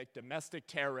 unapologetic, domestic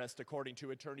terrorist, according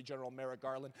to Attorney General Merrick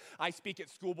Garland. I speak at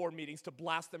school board meetings to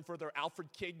blast them for their Alfred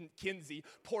Kinsey,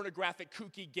 pornographic,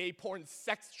 kooky, gay porn,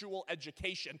 sexual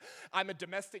education. I'm a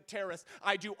domestic terrorist.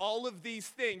 I do all of these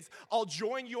things. I'll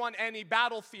join you on any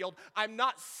battlefield. I'm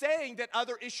not saying that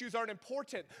other issues aren't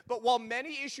important, but while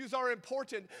many issues are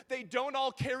important, they don't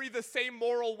all carry the same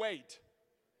moral weight.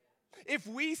 If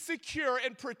we secure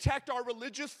and protect our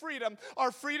religious freedom,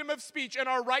 our freedom of speech, and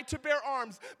our right to bear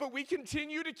arms, but we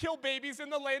continue to kill babies in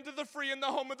the land of the free and the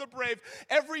home of the brave,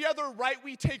 every other right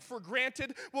we take for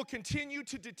granted will continue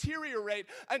to deteriorate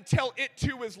until it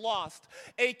too is lost.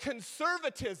 A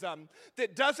conservatism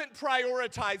that doesn't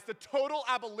prioritize the total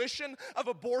abolition of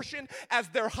abortion as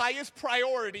their highest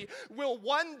priority will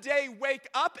one day wake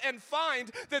up and find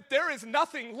that there is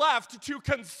nothing left to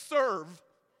conserve.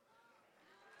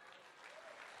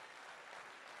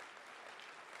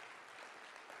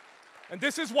 And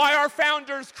this is why our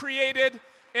founders created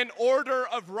an order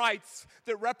of rights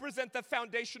that represent the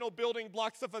foundational building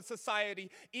blocks of a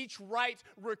society, each right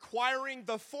requiring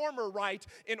the former right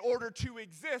in order to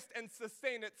exist and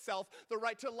sustain itself. The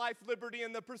right to life, liberty,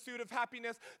 and the pursuit of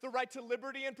happiness. The right to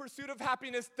liberty and pursuit of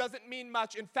happiness doesn't mean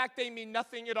much. In fact, they mean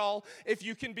nothing at all if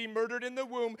you can be murdered in the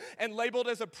womb and labeled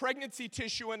as a pregnancy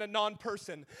tissue and a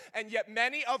non-person. And yet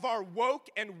many of our woke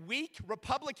and weak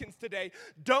Republicans today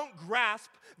don't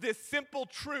grasp this simple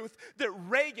truth that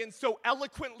Reagan so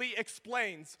eloquently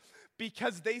explains,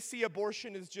 because they see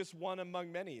abortion as just one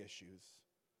among many issues.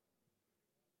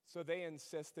 So they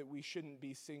insist that we shouldn't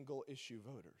be single issue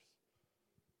voters.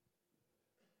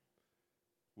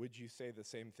 Would you say the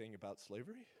same thing about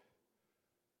slavery?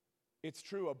 It's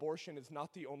true, abortion is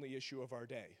not the only issue of our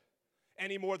day,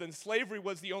 any more than slavery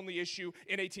was the only issue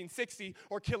in 1860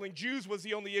 or killing Jews was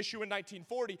the only issue in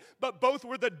 1940, but both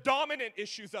were the dominant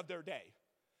issues of their day.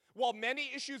 While many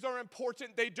issues are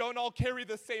important, they don't all carry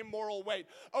the same moral weight.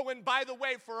 Oh, and by the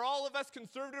way, for all of us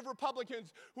conservative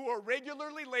Republicans who are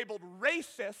regularly labeled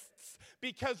racists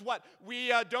because what?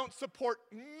 We don't support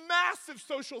massive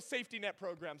social safety net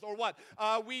programs, or what?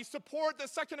 We support the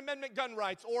Second Amendment gun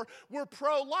rights, or we're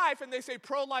pro-life, and they say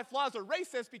pro-life laws are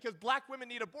racist because black women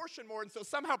need abortion more, and so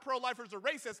somehow pro-lifers are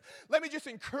racist. Let me just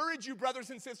encourage you,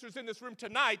 brothers and sisters in this room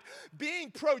tonight, being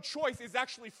pro-choice is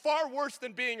actually far worse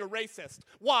than being a racist.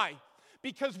 Why?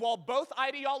 Because while both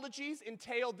ideologies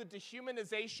entail the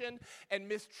dehumanization and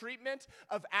mistreatment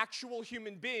of actual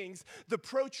human beings, the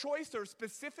pro-choicer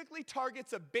specifically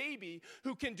targets a baby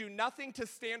who can do nothing to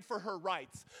stand for her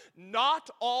rights. Not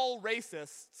all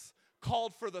racists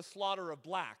called for the slaughter of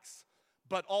blacks,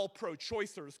 but all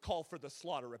pro-choicers call for the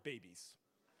slaughter of babies.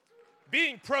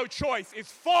 Being pro-choice is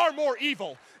far more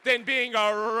evil than being a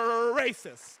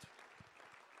racist.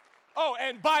 Oh,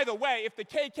 and by the way, if the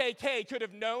KKK could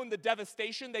have known the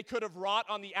devastation they could have wrought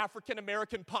on the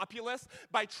African-American populace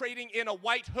by trading in a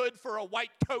white hood for a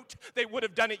white coat, they would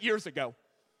have done it years ago.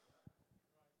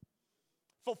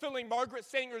 Fulfilling Margaret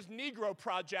Sanger's Negro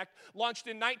Project, launched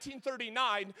in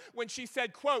 1939 when she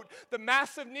said, quote, "The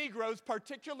mass of Negroes,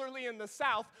 particularly in the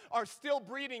South, are still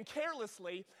breeding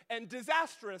carelessly and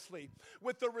disastrously,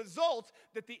 with the result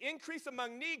that the increase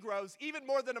among Negroes, even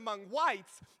more than among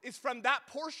whites, is from that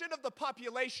portion of the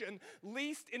population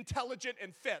least intelligent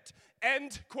and fit,"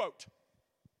 end quote.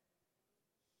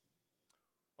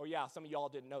 Oh yeah, some of y'all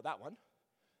didn't know that one.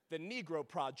 The Negro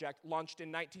Project, launched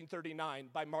in 1939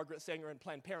 by Margaret Sanger and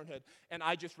Planned Parenthood, and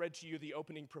I just read to you the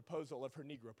opening proposal of her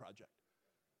Negro Project.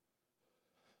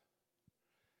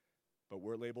 But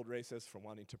we're labeled racist for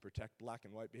wanting to protect black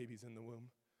and white babies in the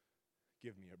womb?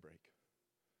 Give me a break.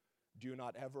 Do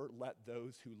not ever let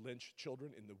those who lynch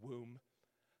children in the womb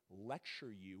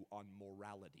lecture you on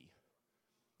morality.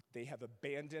 They have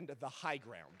abandoned the high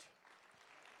ground.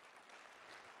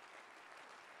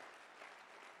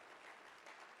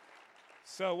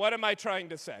 So what am I trying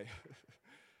to say?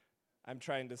 I'm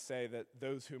trying to say that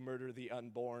those who murder the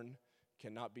unborn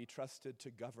cannot be trusted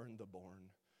to govern the born.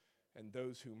 And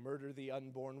those who murder the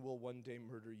unborn will one day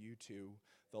murder you too,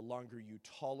 the longer you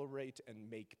tolerate and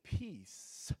make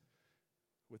peace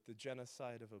with the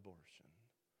genocide of abortion.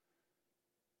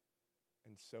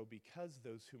 And so because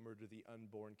those who murder the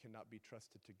unborn cannot be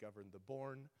trusted to govern the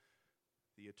born,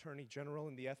 the Attorney General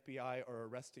and the FBI are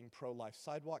arresting pro-life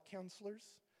sidewalk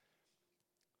counselors.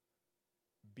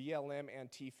 BLM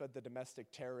Antifa, the domestic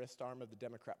terrorist arm of the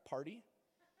Democrat Party,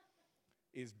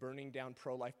 is burning down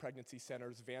pro-life pregnancy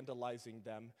centers, vandalizing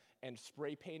them, and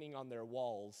spray painting on their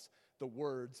walls the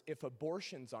words, "If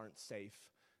abortions aren't safe,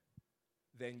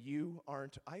 then you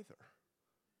aren't either."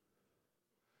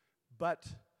 But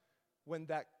when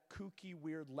that kooky,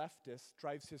 weird leftist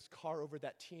drives his car over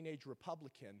that teenage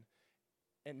Republican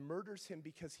and murders him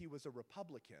because he was a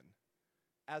Republican,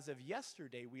 as of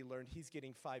yesterday, we learned he's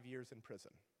getting 5 years in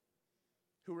prison.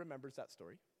 Who remembers that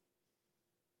story?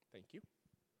 Thank you.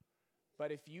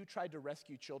 But if you tried to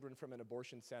rescue children from an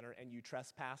abortion center and you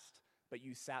trespassed, but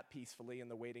you sat peacefully in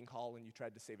the waiting hall and you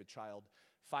tried to save a child,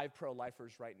 5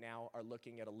 pro-lifers right now are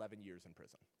looking at 11 years in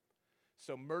prison.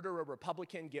 So murder a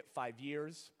Republican, get 5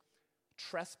 years.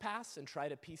 Trespass and try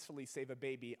to peacefully save a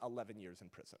baby, 11 years in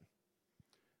prison.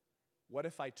 What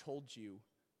if I told you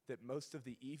that most of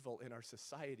the evil in our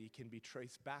society can be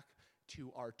traced back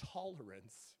to our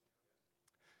tolerance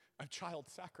of child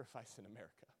sacrifice in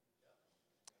America?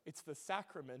 It's the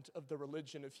sacrament of the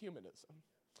religion of humanism.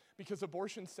 Because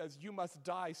abortion says, you must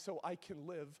die so I can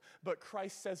live, but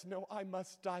Christ says, no, I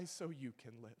must die so you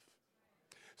can live.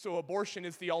 So abortion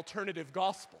is the alternative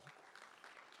gospel.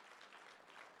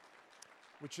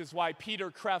 Which is why Peter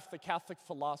Kreeft, the Catholic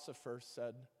philosopher,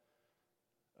 said,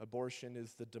 abortion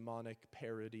is the demonic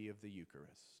parody of the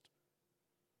Eucharist.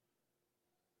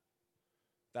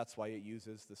 That's why it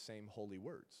uses the same holy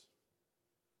words.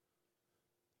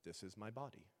 This is my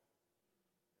body.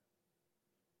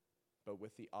 But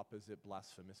with the opposite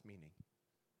blasphemous meaning.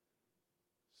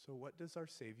 So what does our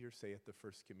Savior say at the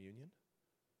First Communion?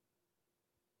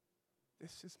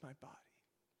 This is my body.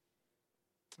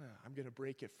 I'm going to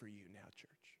break it for you now,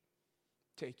 church.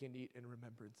 Take and eat in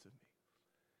remembrance of me.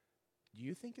 Do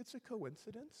you think it's a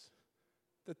coincidence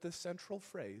that the central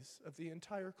phrase of the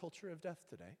entire culture of death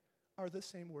today are the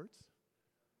same words?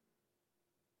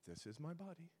 This is my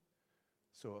body.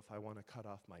 So if I want to cut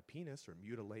off my penis or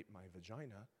mutilate my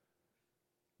vagina,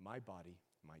 my body,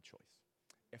 my choice.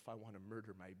 If I want to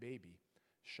murder my baby,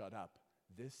 shut up.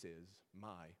 This is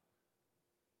my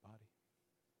body.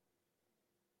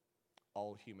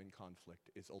 All human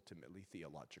conflict is ultimately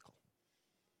theological.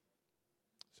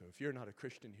 So if you're not a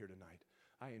Christian here tonight,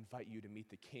 I invite you to meet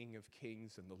the King of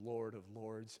Kings and the Lord of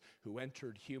Lords who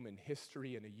entered human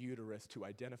history in a uterus to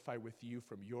identify with you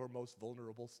from your most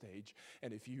vulnerable stage.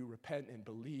 And if you repent and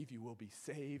believe, you will be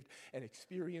saved and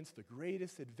experience the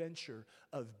greatest adventure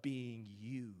of being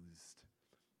used.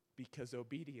 Because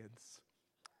obedience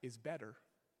is better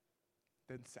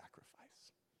than sacrifice.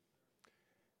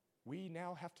 We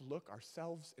now have to look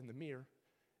ourselves in the mirror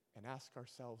and ask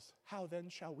ourselves, how then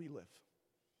shall we live?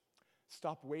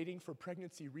 Stop waiting for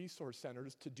pregnancy resource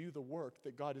centers to do the work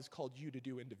that God has called you to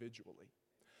do individually.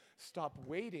 Stop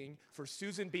waiting for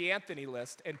Susan B. Anthony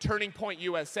List and Turning Point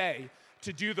USA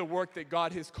to do the work that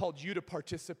God has called you to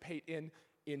participate in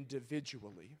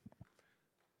individually.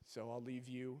 So I'll leave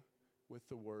you with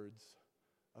the words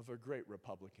of a great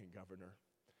Republican governor.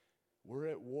 We're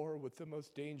at war with the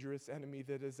most dangerous enemy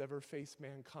that has ever faced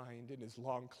mankind in his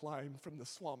long climb from the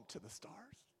swamp to the stars.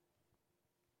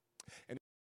 And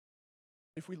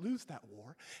if we lose that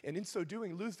war, and in so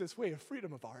doing lose this way of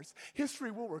freedom of ours,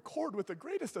 history will record with the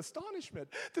greatest astonishment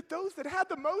that those that had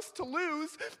the most to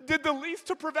lose did the least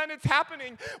to prevent its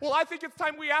happening. Well, I think it's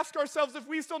time we ask ourselves if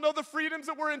we still know the freedoms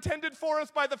that were intended for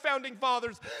us by the founding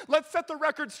fathers. Let's set the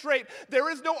record straight. There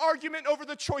is no argument over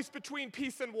the choice between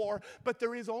peace and war, but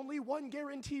there is only one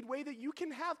guaranteed way that you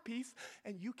can have peace,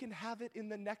 and you can have it in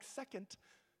the next second.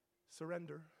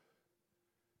 Surrender.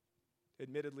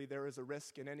 Admittedly, there is a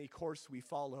risk in any course we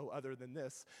follow other than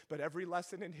this, but every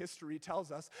lesson in history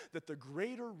tells us that the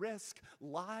greater risk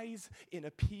lies in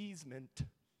appeasement.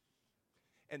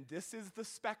 And this is the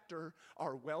specter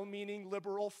our well-meaning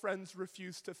liberal friends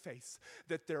refuse to face,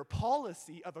 that their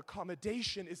policy of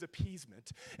accommodation is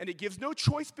appeasement. And it gives no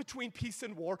choice between peace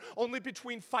and war, only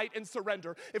between fight and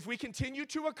surrender. If we continue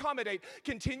to accommodate,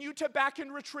 continue to back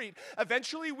and retreat,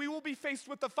 eventually we will be faced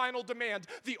with the final demand,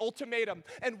 the ultimatum.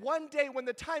 And one day when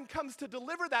the time comes to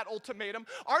deliver that ultimatum,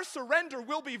 our surrender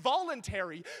will be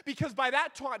voluntary, because by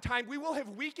that time we will have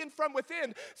weakened from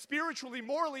within, spiritually,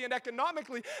 morally, and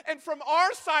economically. And from our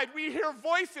side, we hear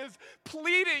voices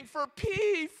pleading for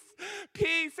peace,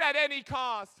 peace at any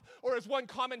cost. Or as one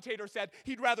commentator said,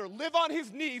 he'd rather live on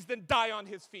his knees than die on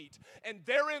his feet. And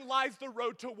therein lies the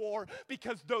road to war,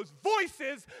 because those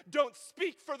voices don't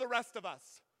speak for the rest of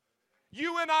us.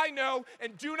 You and I know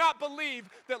and do not believe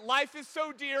that life is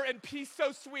so dear and peace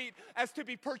so sweet as to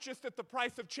be purchased at the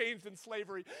price of chains and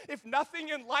slavery. If nothing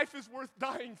in life is worth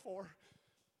dying for,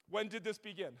 when did this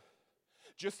begin?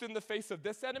 Just in the face of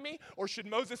this enemy? Or should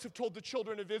Moses have told the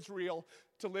children of Israel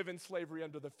to live in slavery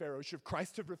under the Pharaoh? Should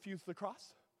Christ have refused the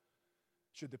cross?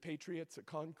 Should the patriots at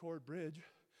Concord Bridge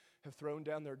have thrown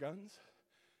down their guns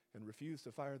and refused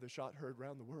to fire the shot heard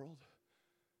round the world?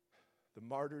 The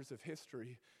martyrs of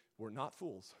history were not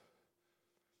fools.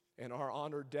 and our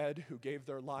honored dead who gave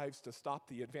their lives to stop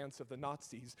the advance of the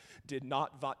Nazis did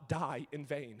not die in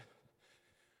vain.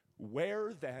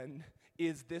 Where then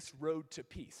is this road to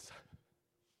peace?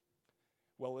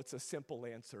 Well, it's a simple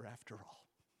answer after all.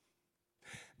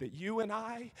 That you and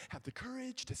I have the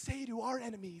courage to say to our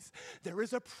enemies, there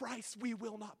is a price we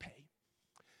will not pay.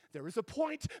 There is a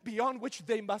point beyond which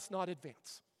they must not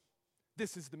advance.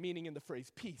 This is the meaning in the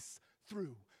phrase, peace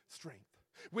through strength.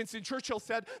 Winston Churchill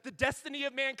said, the destiny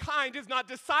of mankind is not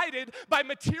decided by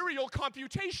material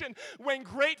computation. When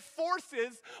great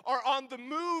forces are on the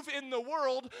move in the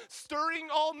world, stirring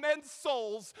all men's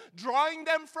souls, drawing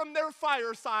them from their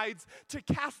firesides to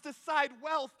cast aside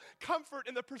wealth, comfort,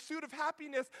 and the pursuit of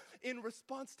happiness in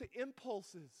response to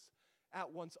impulses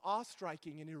at once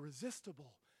awe-striking and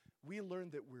irresistible, we learn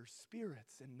that we're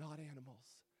spirits and not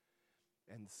animals.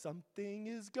 And something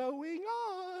is going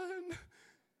on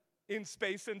in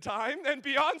space and time and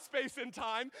beyond space and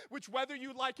time, which whether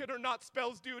you like it or not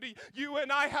spells duty. You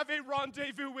and I have a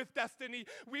rendezvous with destiny.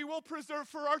 We will preserve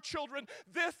for our children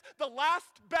this, the last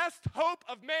best hope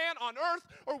of man on earth,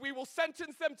 or we will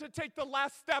sentence them to take the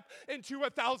last step into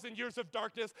 1,000 years of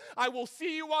darkness. I will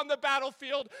see you on the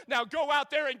battlefield. Now go out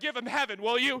there and give them heaven,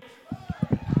 will you?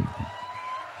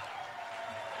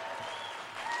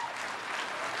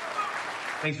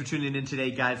 Thanks for tuning in today,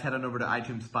 guys. Head on over to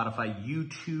iTunes, Spotify,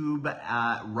 YouTube,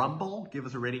 Rumble. Give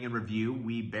us a rating and review.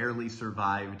 We barely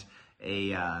survived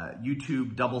a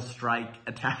YouTube double strike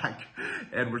attack,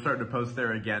 and we're starting to post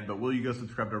there again. But will you go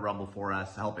subscribe to Rumble for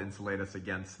us, help insulate us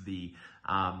against the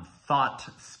thought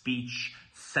speech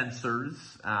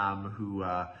censors who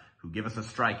give us a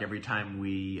strike every time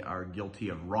we are guilty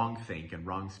of wrong think and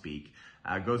wrong speak.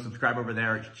 Go subscribe over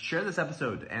there. Share this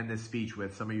episode and this speech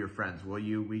with some of your friends, will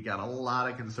you? We got a lot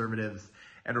of conservatives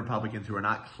and Republicans who are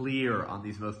not clear on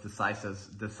these most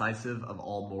decisive of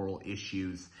all moral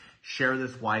issues. Share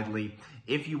this widely.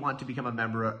 If you want to become a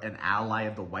member, an ally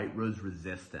of the White Rose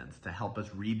Resistance, to help us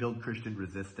rebuild Christian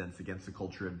resistance against the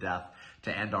culture of death,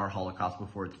 to end our Holocaust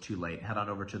before it's too late, head on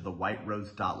over to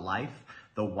thewhiterose.life,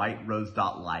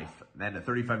 thewhiterose.life. And at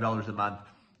 $35 a month,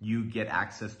 you get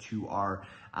access to our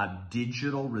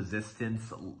digital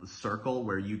resistance circle,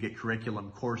 where you get curriculum,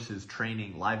 courses,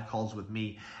 training, live calls with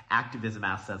me, activism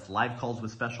assets, live calls with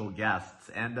special guests,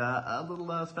 and a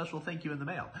little special thank you in the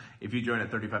mail. If you join at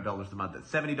 $35 a month, at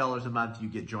 $70 a month, you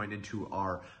get joined into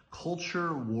our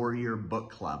Culture Warrior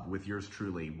Book Club with yours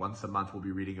truly. Once a month, we'll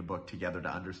be reading a book together to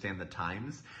understand the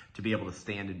times, to be able to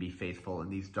stand and be faithful in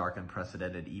these dark,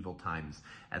 unprecedented, evil times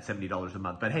at $70 a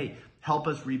month. But hey, help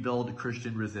us rebuild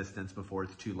Christian resistance before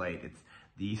it's too late.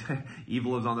 The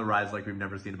evil is on the rise like we've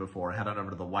never seen it before. Head on over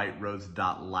to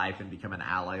thewhiterose.life and become an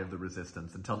ally of the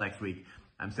resistance. Until next week,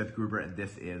 I'm Seth Gruber, and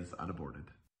this is Unaborted.